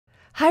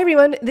Hi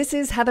everyone, this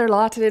is Heather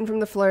Lawton from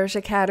the Flourish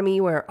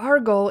Academy, where our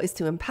goal is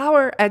to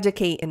empower,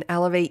 educate, and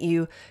elevate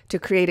you to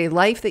create a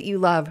life that you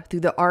love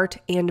through the art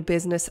and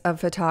business of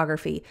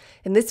photography.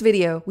 In this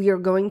video, we are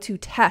going to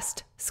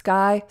test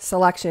sky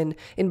selection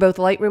in both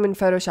Lightroom and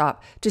Photoshop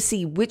to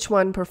see which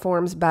one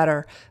performs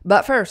better.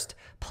 But first,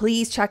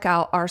 please check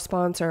out our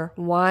sponsor,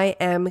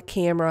 YM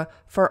Camera,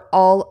 for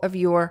all of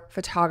your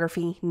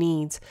photography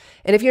needs.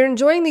 And if you're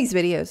enjoying these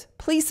videos,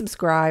 please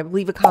subscribe,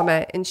 leave a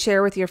comment, and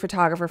share with your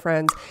photographer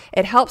friends.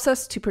 It helps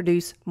us to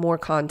produce more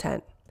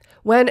content.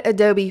 When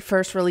Adobe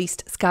first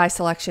released sky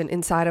selection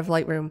inside of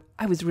Lightroom,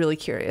 I was really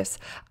curious.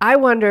 I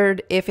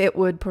wondered if it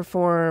would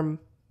perform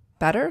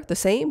better, the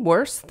same,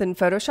 worse than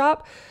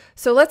Photoshop.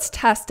 So let's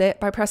test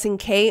it by pressing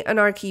K on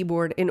our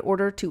keyboard in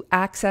order to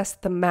access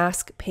the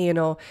mask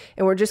panel.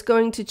 And we're just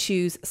going to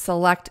choose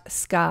Select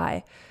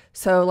Sky.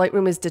 So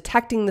Lightroom is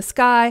detecting the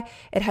sky.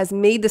 It has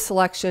made the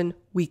selection.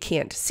 We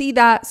can't see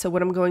that. So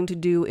what I'm going to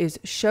do is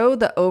show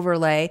the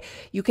overlay.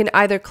 You can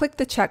either click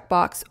the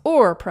checkbox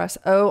or press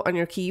O on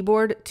your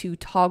keyboard to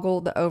toggle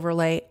the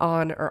overlay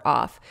on or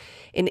off.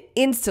 And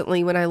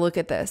instantly when I look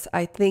at this,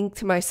 I think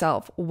to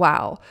myself,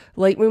 wow,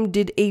 Lightroom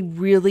did a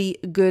really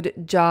good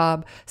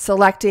job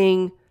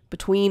selecting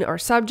between our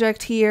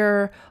subject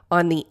here,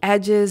 on the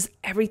edges.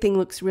 Everything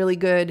looks really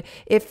good.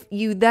 If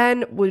you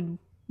then would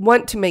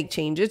want to make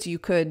changes, you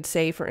could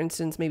say, for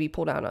instance, maybe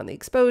pull down on the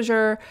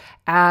exposure,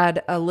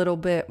 add a little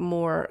bit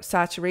more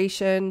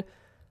saturation.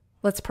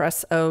 Let's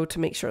press O to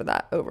make sure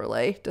that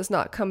overlay does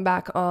not come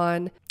back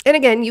on. And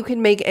again, you can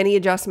make any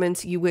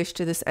adjustments you wish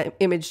to this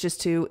image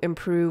just to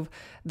improve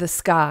the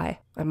sky.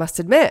 I must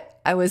admit,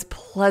 I was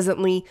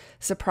pleasantly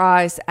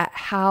surprised at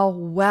how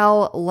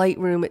well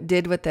Lightroom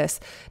did with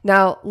this.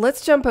 Now,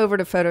 let's jump over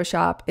to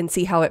Photoshop and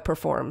see how it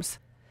performs.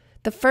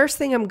 The first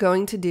thing I'm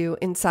going to do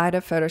inside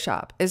of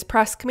Photoshop is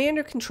press Command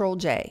or Control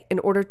J in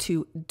order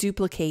to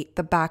duplicate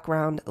the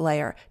background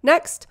layer.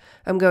 Next,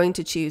 I'm going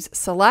to choose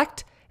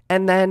Select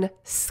and then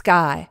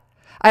Sky.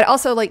 I'd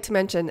also like to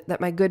mention that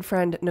my good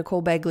friend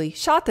Nicole Begley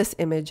shot this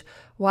image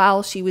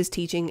while she was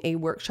teaching a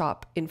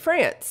workshop in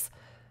France.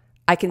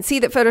 I can see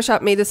that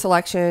Photoshop made the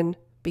selection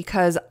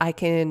because I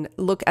can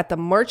look at the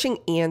marching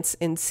ants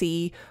and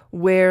see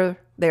where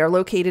they are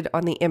located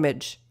on the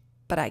image,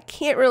 but I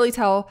can't really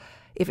tell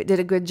if it did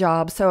a good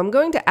job. So I'm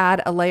going to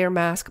add a layer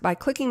mask by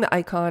clicking the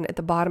icon at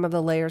the bottom of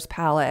the layers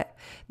palette.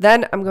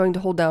 Then I'm going to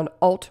hold down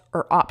Alt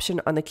or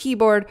Option on the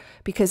keyboard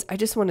because I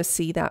just want to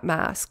see that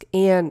mask.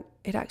 And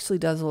it actually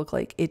does look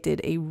like it did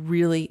a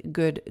really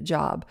good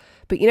job.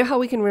 But you know how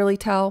we can really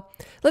tell?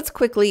 Let's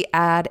quickly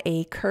add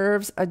a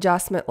curves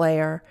adjustment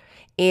layer.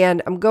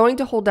 And I'm going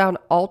to hold down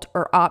Alt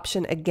or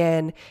Option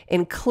again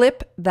and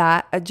clip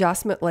that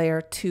adjustment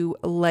layer to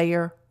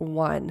layer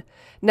 1.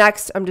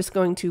 Next, I'm just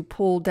going to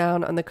pull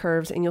down on the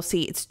curves and you'll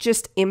see it's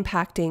just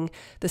impacting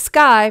the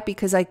sky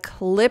because I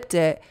clipped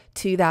it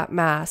to that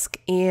mask.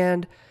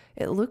 And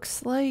it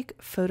looks like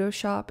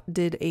Photoshop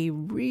did a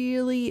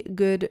really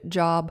good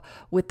job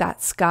with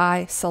that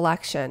sky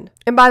selection.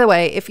 And by the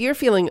way, if you're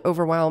feeling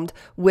overwhelmed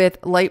with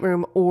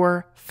Lightroom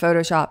or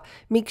Photoshop,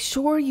 make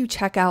sure you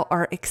check out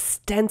our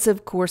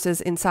extensive courses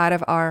inside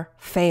of our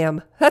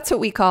FAM. That's what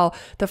we call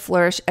the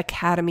Flourish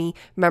Academy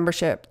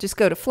membership. Just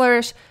go to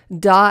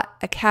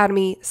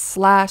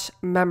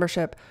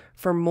flourish.academy/membership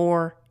for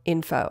more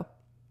info.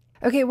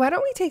 Okay, why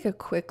don't we take a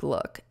quick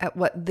look at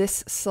what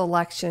this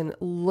selection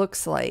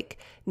looks like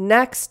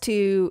next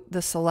to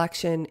the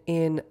selection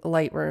in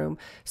Lightroom.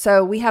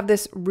 So we have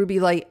this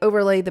ruby light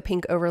overlay. The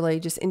pink overlay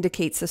just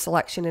indicates the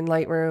selection in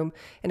Lightroom.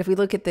 And if we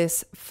look at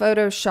this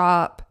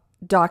Photoshop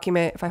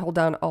document, if I hold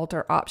down Alt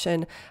or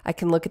Option, I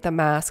can look at the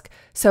mask.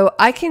 So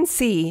I can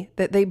see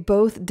that they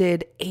both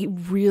did a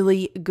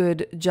really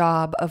good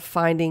job of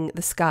finding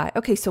the sky.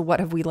 Okay, so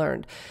what have we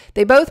learned?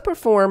 They both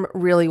perform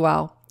really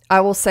well. I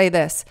will say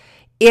this.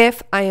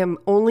 If I am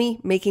only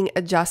making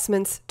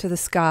adjustments to the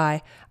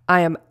sky,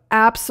 I am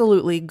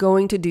absolutely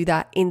going to do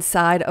that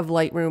inside of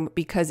Lightroom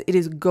because it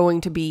is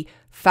going to be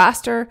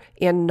faster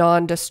and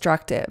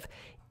non-destructive.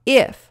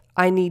 If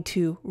I need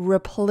to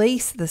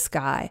replace the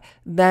sky,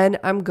 then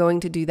I'm going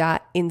to do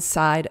that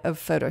inside of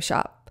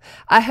Photoshop.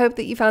 I hope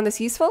that you found this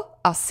useful.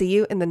 I'll see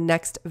you in the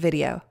next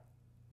video.